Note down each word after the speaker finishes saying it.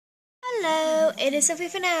Hello, it is Sophie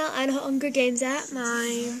for now and Hunger Games at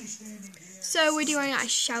mine. So we're doing a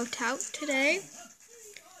shout out today,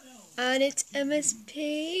 and it's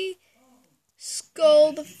MSP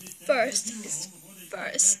Skull the First is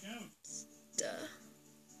first.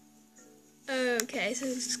 Okay, so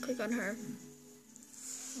let's just click on her.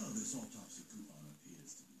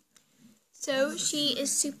 So she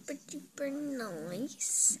is super duper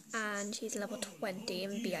nice, and she's level 20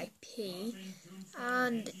 in VIP,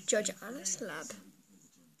 and Judge Anna Slab.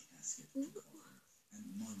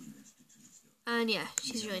 And yeah,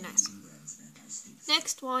 she's really nice.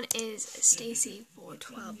 Next one is Stacy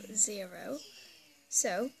 4120.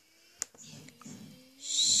 So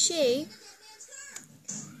she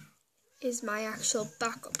is my actual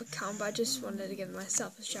backup account, but I just wanted to give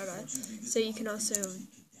myself a shout out. So you can also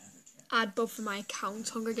add both of my accounts,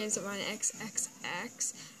 Hunger Games at mine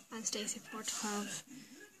XXX and Stacy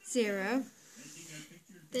 4120.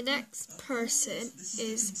 The next person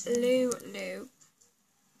is Lulu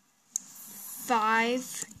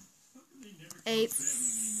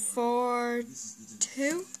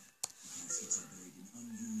 5842.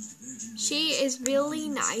 She is really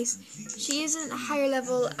nice. She isn't a higher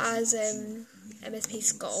level as MSP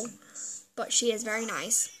Skull, but she is very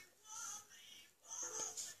nice.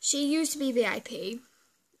 She used to be VIP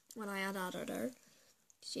when I had added her.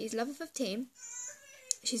 She's level 15.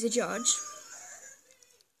 She's a judge.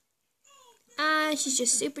 And she's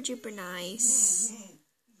just super duper nice.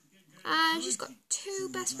 And she's got 2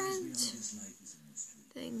 best friends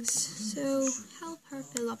things. So help her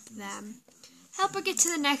fill up them. Help her get to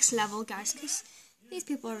the next level, guys, because these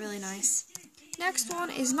people are really nice. Next one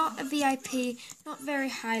is not a VIP, not very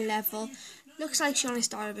high level. Looks like she only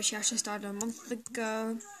started, but she actually started a month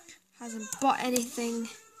ago. Hasn't bought anything.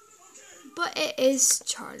 But it is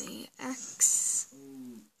Charlie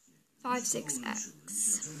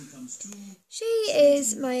X56X. She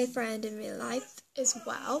is my friend in real life as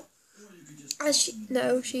well. As she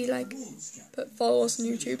follow us on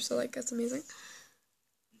YouTube, so that's amazing.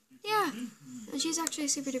 Yeah, and she's actually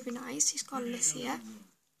super duper nice. She's called Alicia,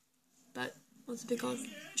 but wants to be called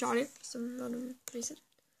Charlie for some random reason.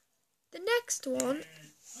 The next one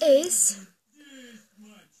is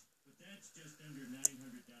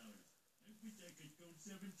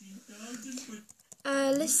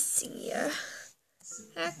Alicia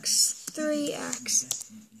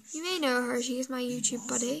X3X. You may know her, she is my YouTube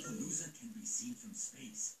buddy.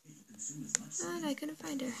 And I couldn't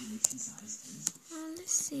find her.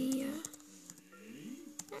 Alicia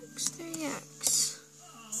X3X.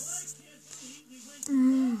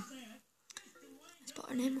 Let's put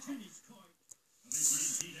her name on.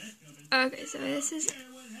 Okay, so this is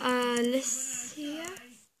Alicia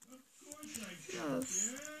of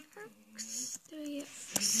X3X.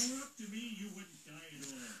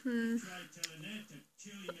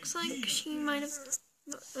 Looks like she might have.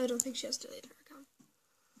 I don't think she has deleted her account.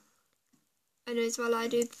 Anyways, while I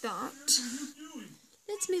do that,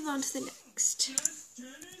 let's move on to the next.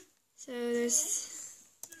 So there's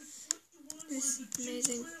this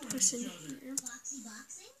amazing person here.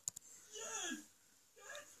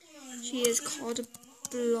 She is called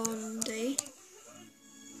Blondie.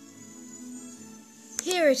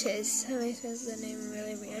 Here it is. Oh, I suppose the name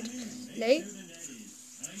really weird.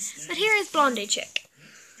 But here is Blondie Chick.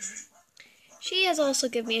 She has also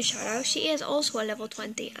given me a shout out. She is also a level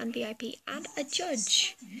 20 and VIP and a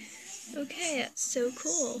judge. Okay, that's so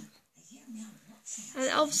cool. And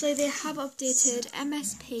obviously they have updated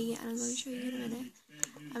MSP, and I'm going to show you in a minute.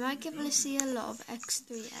 I might give Alicia Love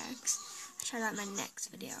X3X a shout out in my next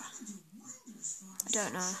video. I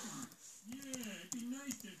don't know.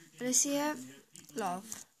 Alicia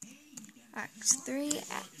Love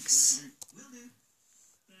X3X.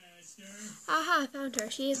 Aha, I found her.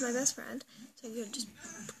 She is my best friend. So I'm going to just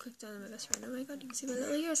click down on my best friend. Oh my god, you can see my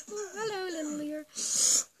little ears. Oh, hello, little ear.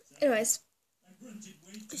 Anyways,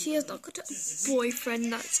 she has not got a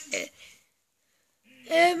boyfriend, that's it.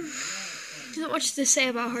 There's not much to say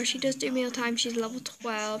about her. She does do mealtime. She's level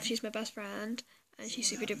 12. She's my best friend. And she's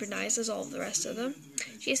super duper nice as all of the rest of them.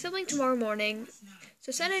 She is filming tomorrow morning.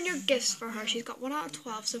 So send in your gifts for her. She's got 1 out of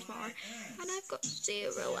 12 so far. And I've got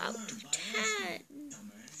 0 out of 10.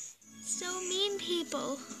 So mean,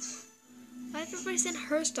 people. Why does everybody send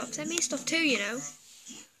her stuff? Send me stuff too, you know.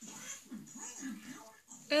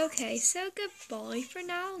 Okay, so goodbye for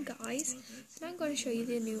now, guys. And I'm going to show you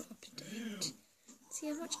the new update. See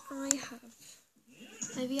how much I have.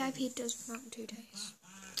 My VIP does run out in 2 days.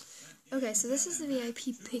 Okay, so this is the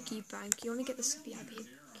VIP piggy bank. You only get this VIP,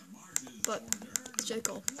 but it's really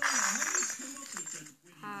cool.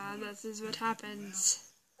 This is what happens.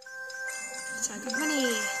 So I got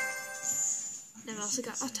money. also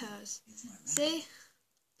got otters. See?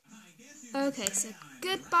 Okay, so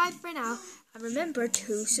goodbye for now. And remember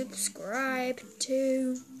to subscribe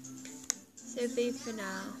to Sophie for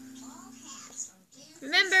now.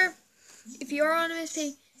 Remember, if you're on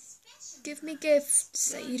MSP, give me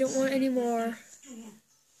gifts that you don't want anymore.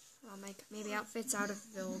 I'll make maybe outfits out of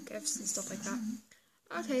the old gifts and stuff like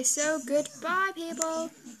that. Okay, so goodbye, people.